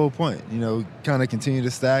 That's the whole point. Kind of continue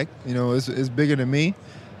to stack. It's bigger than me.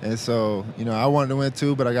 And so, I wanted to win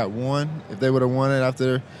too, but I got one. If they would have won it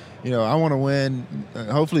after... I want to win.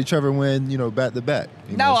 Hopefully, Trevor win. Back to back.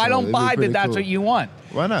 No, I don't buy that. That's what you want.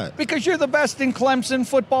 Why not? Because you're the best in Clemson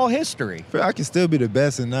football history. I can still be the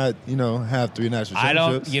best and not, have 3 national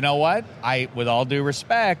championships. You know what? With all due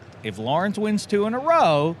respect, if Lawrence wins 2 in a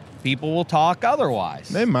row, people will talk otherwise.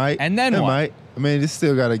 They might. And then they what? might. I mean, they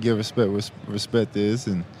still got to give respect. Respect is,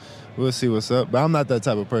 and we'll see what's up. But I'm not that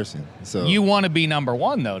type of person. So you want to be number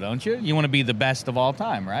one, though, don't you? You want to be the best of all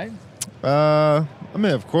time, right? I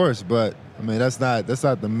mean, of course, but I mean that's not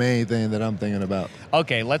the main thing that I'm thinking about.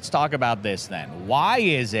 Okay, let's talk about this then. Why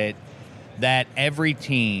is it that every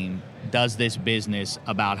team does this business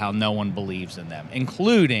about how no one believes in them,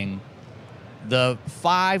 including the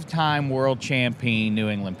 5-time world champion New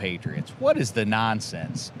England Patriots? What is the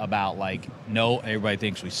nonsense about no, everybody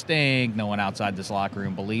thinks we stink, no one outside this locker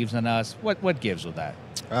room believes in us? What gives with that?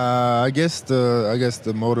 I guess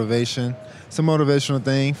the motivation. It's a motivational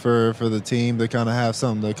thing for the team to kind of have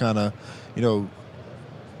something to kind of,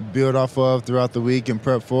 build off of throughout the week and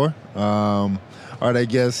prep for. Or I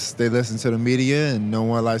guess they listen to the media and no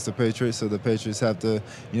one likes the Patriots, so the Patriots have to,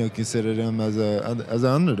 consider them as an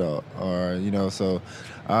underdog. Or, so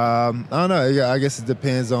I don't know. I guess it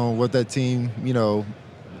depends on what that team,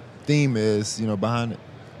 theme is, behind it.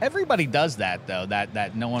 Everybody does that, though,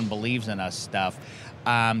 that no one believes in us stuff.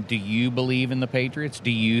 Do you believe in the Patriots? Do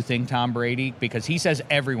you think Tom Brady? Because he says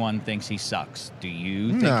everyone thinks he sucks. Do you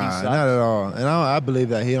think he sucks? Not at all. And I believe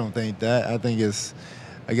that he don't think that. I think it's,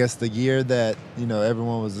 the year that,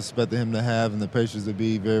 everyone was expecting him to have and the Patriots to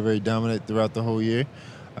be very, very dominant throughout the whole year.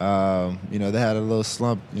 They had a little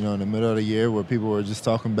slump, in the middle of the year where people were just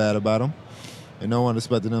talking bad about them. And no one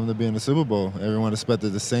expected them to be in the Super Bowl. Everyone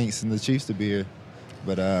expected the Saints and the Chiefs to be here.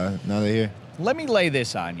 But now they're here. Let me lay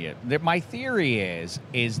this on you. My theory is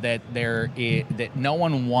that that no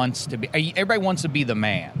one wants to be. Everybody wants to be the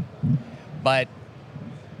man, but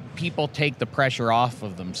people take the pressure off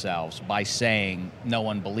of themselves by saying no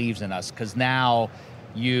one believes in us, because now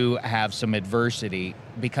you have some adversity.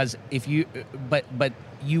 Because if you, but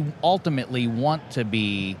you ultimately want to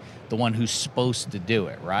be the one who's supposed to do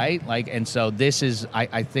it, right? And so this is,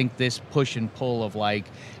 I think this push and pull of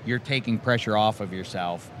you're taking pressure off of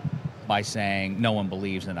yourself by saying no one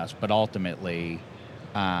believes in us, but ultimately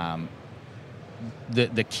the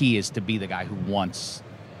key is to be the guy who wants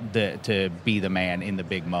to be the man in the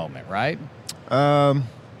big moment, right?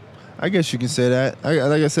 I guess you can say that. Like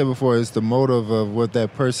I said before, it's the motive of what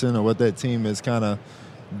that person or what that team is kind of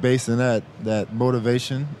basing that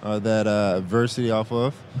motivation or that adversity off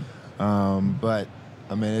of. But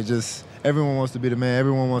I mean, it just everyone wants to be the man.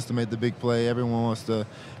 Everyone wants to make the big play. Everyone wants to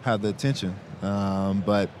have the attention.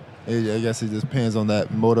 But I guess it just depends on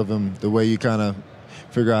that motive and the way you kind of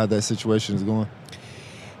figure out how that situation is going.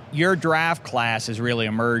 Your draft class is really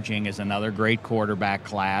emerging as another great quarterback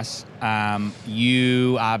class.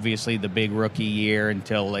 You, obviously, the big rookie year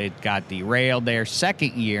until it got derailed there.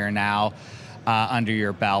 Second year now under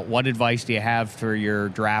your belt. What advice do you have for your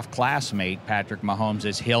draft classmate, Patrick Mahomes,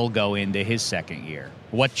 as he'll go into his second year?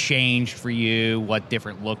 What changed for you? What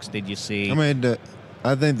different looks did you see? I mean,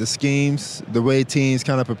 I think the schemes, the way teams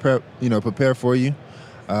kind of prepare for you.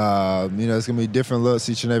 It's gonna be different looks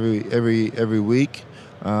each and every week.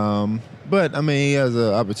 But I mean, he has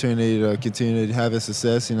an opportunity to continue to have his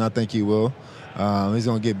success, and I think he will. He's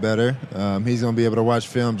gonna get better. He's gonna be able to watch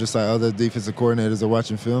film just like other defensive coordinators are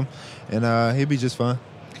watching film, and he'll be just fine.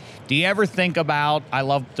 Do you ever think about, I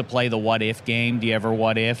love to play the what if game. Do you ever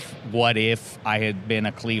what if I had been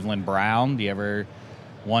a Cleveland Brown? Do you ever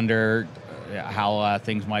wonder how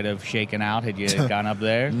things might have shaken out had you gone up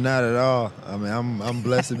there? Not at all. I mean, I'm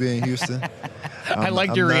blessed to be in Houston. I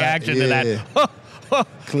liked your reaction to that.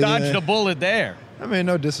 Dodged a bullet there. I mean,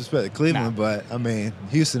 no disrespect to Cleveland, but I mean,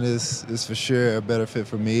 Houston is for sure a better fit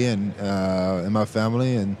for me and my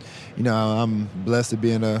family, and I'm blessed to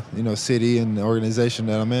be in a city and organization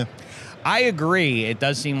that I'm in. I agree. It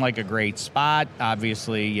does seem like a great spot.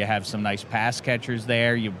 Obviously, you have some nice pass catchers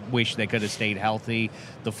there. You wish they could have stayed healthy,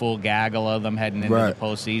 the full gaggle of them heading into the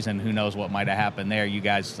postseason. Who knows what might have happened there. You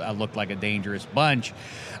guys looked like a dangerous bunch.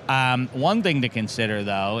 One thing to consider,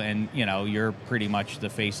 though, and, you're pretty much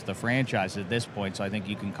the face of the franchise at this point, so I think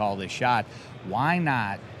you can call this shot. Why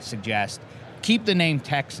not suggest keep the name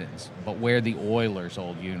Texans, but wear the Oilers'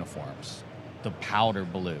 old uniforms? The powder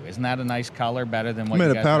blue. Isn't that a nice color? Better than what you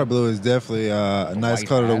guys the powder blue is definitely a nice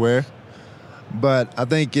color to wear. But I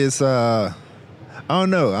think it's I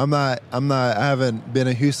don't know. I haven't been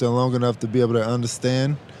in Houston long enough to be able to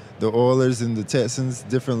understand the Oilers and the Texans'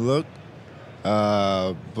 different look.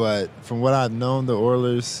 But from what I've known, the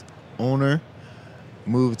Oilers owner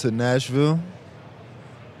moved to Nashville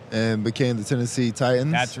and became the Tennessee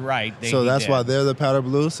Titans. That's right. That's why they're the powder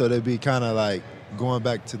blue. So they'd be kind of like going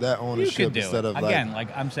back to that ownership instead of again, like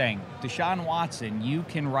I'm saying, Deshaun Watson, you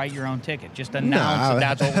can write your own ticket. Just announce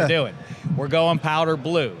that that's what we're doing. We're going powder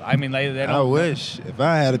blue. I mean, they don't. I wish if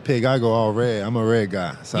I had a pick, I'd go all red. I'm a red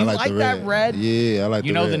guy, so you I like the red. That red? Yeah, I like. You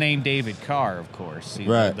the know red. The name David Carr, of course. He's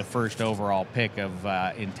the first overall pick of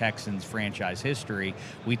in Texans franchise history.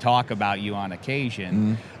 We talk about you on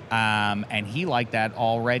occasion. And he liked that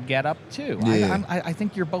all red getup too. Yeah. I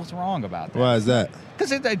think you're both wrong about that. Why is that?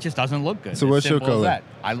 Because it just doesn't look good. So what's your color?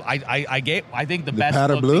 I think the best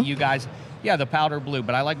powder look blue? that you guys. Yeah, the powder blue.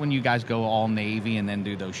 But I like when you guys go all navy and then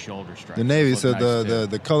do those shoulder stripes. The navy, so nice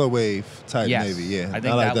the color wave type navy. Yeah, I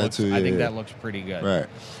think like that looks, too. I think that looks pretty good. Right.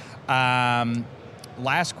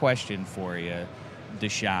 Last question for you,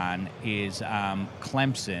 Deshaun, is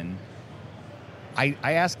Clemson. I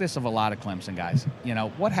ask this of a lot of Clemson guys.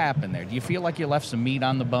 What happened there? Do you feel like you left some meat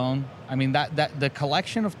on the bone? I mean, that the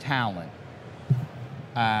collection of talent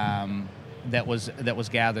that was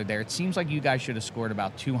gathered there, it seems like you guys should have scored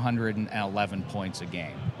about 211 points a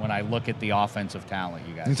game. When I look at the offensive talent,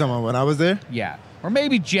 you guys. You talking about when I was there? Yeah, or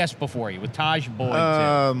maybe just before you with Taj Boyd.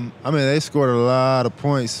 I mean, they scored a lot of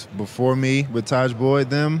points before me with Taj Boyd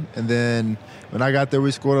them, and then when I got there,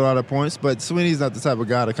 we scored a lot of points. But Sweeney's not the type of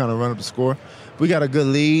guy to kind of run up the score. We got a good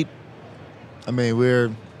lead. I mean, we're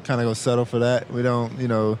kind of gonna settle for that. We don't,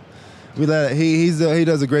 we let he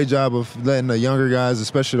does a great job of letting the younger guys,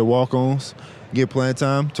 especially the walk-ons, get playing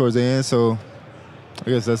time towards the end. So I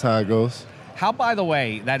guess that's how it goes. How, by the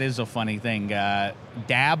way, that is a funny thing.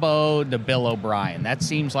 Dabo to Bill O'Brien. That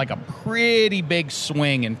seems like a pretty big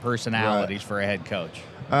swing in personalities for a head coach.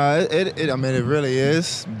 I mean, it really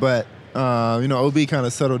is. But OB kind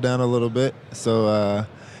of settled down a little bit. So.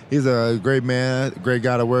 He's a great man, great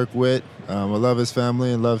guy to work with. I love his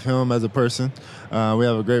family and love him as a person. We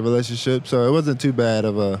have a great relationship, so it wasn't too bad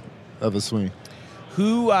of a swing.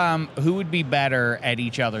 Who would be better at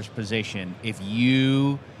each other's position if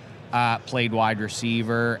you played wide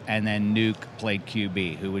receiver and then Nuke played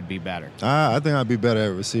QB? Who would be better? I think I'd be better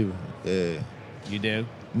at receiver. Yeah. You do?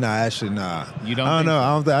 Nah, actually, nah. You don't? I don't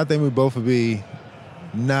know. So? I think we both would be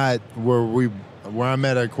not where I'm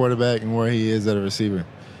at quarterback and where he is at a receiver.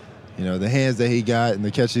 The hands that he got and the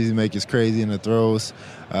catches he makes is crazy, and the throws.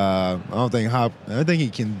 I think he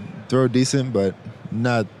can throw decent, but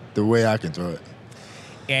not the way I can throw it.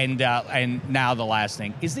 And now the last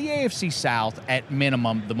thing, is the AFC South at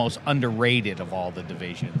minimum the most underrated of all the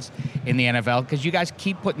divisions in the NFL? Because you guys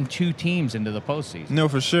keep putting 2 teams into the postseason. No,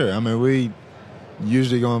 for sure. I mean, we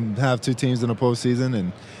usually going to have 2 teams in the postseason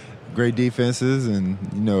and great defenses and,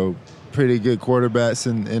 pretty good quarterbacks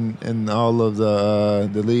in all of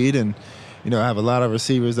the lead and, have a lot of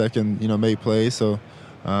receivers that can, make plays. So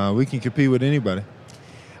we can compete with anybody.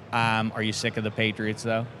 Are you sick of the Patriots,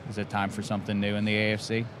 though? Is it time for something new in the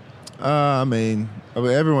AFC? I mean,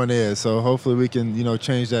 everyone is. So hopefully we can,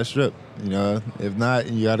 change that strip. If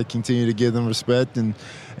not, you got to continue to give them respect and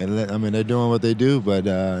they're doing what they do. But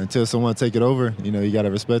until someone take it over, you got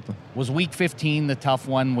to respect them. Was Week 15 the tough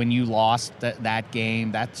one when you lost that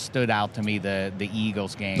game? That stood out to me, the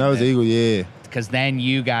Eagles game. That was the Eagles, yeah. Because then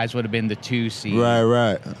you guys would have been the 2 seed.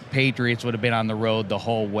 Right. Patriots would have been on the road the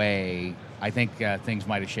whole way. I think things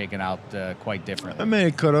might have shaken out quite differently. I mean,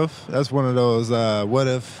 it could have. That's one of those what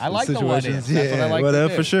if I like situations. The what if. That's what I like what to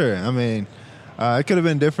if do. For sure. I mean, it could have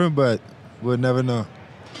been different, but we'll never know.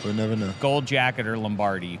 We'll never know. Gold jacket or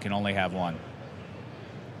Lombardi? You can only have one.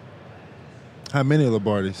 How many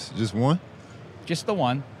Lombardis? Just one? Just the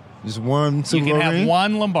one. Just one Super You Bowl can have ring?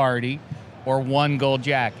 one Lombardi or one gold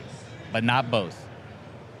jacket, but not both.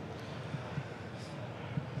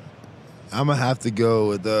 I'm going to have to go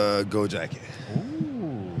with the gold jacket.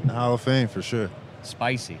 Ooh. Hall of Fame for sure.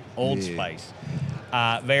 Spicy. Old Spice.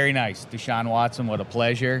 Very nice. Deshaun Watson, what a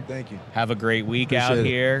pleasure. Thank you. Have a great week Appreciate out it.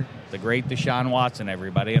 here. The great Deshaun Watson,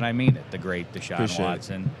 everybody, and I mean it. The great Deshaun Appreciate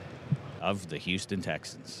Watson of the Houston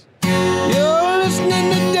Texans. You're listening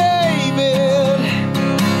to David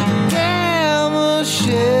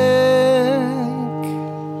Damashek.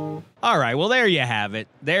 All right, well, there you have it.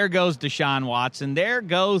 There goes Deshaun Watson. There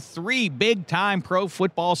go 3 big-time pro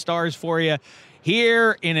football stars for you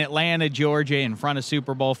here in Atlanta, Georgia, in front of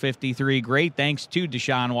Super Bowl 53. Great thanks to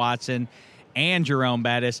Deshaun Watson and Jerome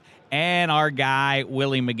Bettis and our guy,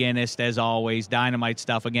 Willie McGinnis, as always. Dynamite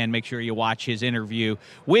stuff. Again, make sure you watch his interview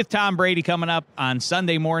with Tom Brady coming up on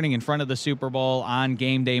Sunday morning in front of the Super Bowl on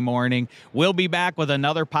game day morning. We'll be back with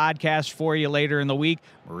another podcast for you later in the week.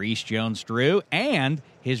 Maurice Jones-Drew and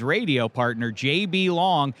his radio partner, J.B.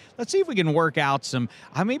 Long. Let's see if we can work out some,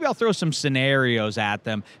 maybe I'll throw some scenarios at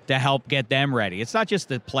them to help get them ready. It's not just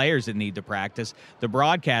the players that need to practice, the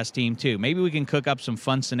broadcast team too. Maybe we can cook up some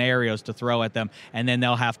fun scenarios to throw at them, and then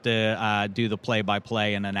they'll have to do the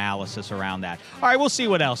play-by-play and analysis around that. All right, we'll see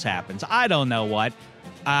what else happens. I don't know what.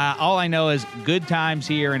 All I know is good times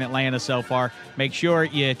here in Atlanta so far. Make sure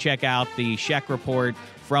you check out the Sheck Report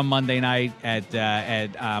from Monday night at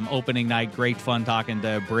opening night. Great fun talking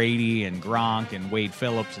to Brady and Gronk and Wade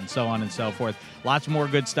Phillips and so on and so forth. Lots more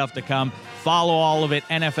good stuff to come. Follow all of it,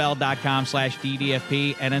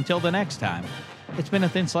 NFL.com/DDFP. And until the next time, it's been a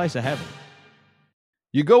thin slice of heaven.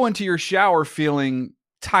 You go into your shower feeling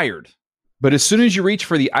tired, but as soon as you reach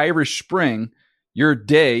for the Irish Spring, your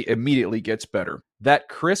day immediately gets better. That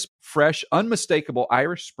crisp, fresh, unmistakable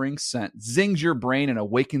Irish Spring scent zings your brain and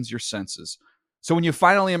awakens your senses. So when you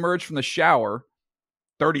finally emerge from the shower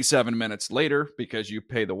 37 minutes later, because you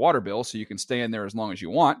pay the water bill so you can stay in there as long as you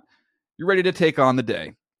want, you're ready to take on the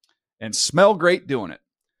day and smell great doing it.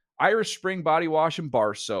 Irish Spring Body Wash and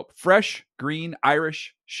Bar Soap. Fresh, green,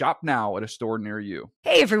 Irish. Shop now at a store near you.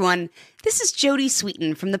 Hey everyone, this is Jody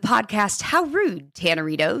Sweeten from the podcast How Rude,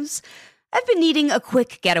 Tanneritos. I've been needing a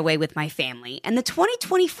quick getaway with my family, and the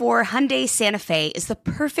 2024 Hyundai Santa Fe is the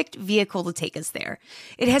perfect vehicle to take us there.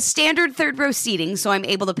 It has standard third-row seating, so I'm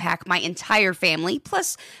able to pack my entire family,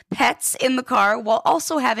 plus pets, in the car, while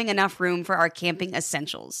also having enough room for our camping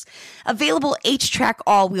essentials. Available H-Track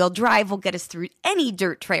all-wheel drive will get us through any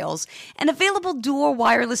dirt trails, and available dual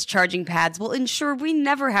wireless charging pads will ensure we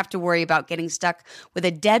never have to worry about getting stuck with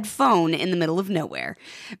a dead phone in the middle of nowhere.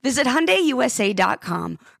 Visit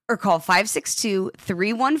HyundaiUSA.com or call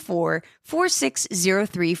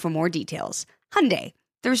 562-314-4603 for more details. Hyundai,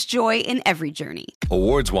 there's joy in every journey.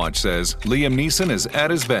 Awards Watch says Liam Neeson is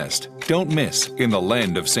at his best. Don't miss In the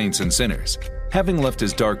Land of Saints and Sinners. Having left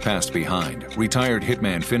his dark past behind, retired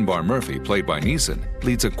hitman Finbar Murphy, played by Neeson,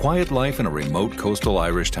 leads a quiet life in a remote coastal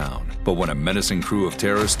Irish town. But when a menacing crew of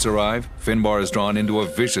terrorists arrive, Finbar is drawn into a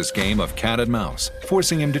vicious game of cat and mouse,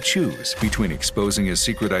 forcing him to choose between exposing his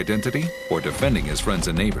secret identity or defending his friends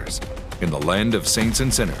and neighbors. In the Land of Saints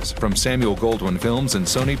and Sinners, from Samuel Goldwyn Films and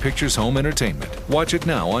Sony Pictures Home Entertainment. Watch it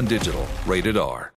now on digital. Rated R.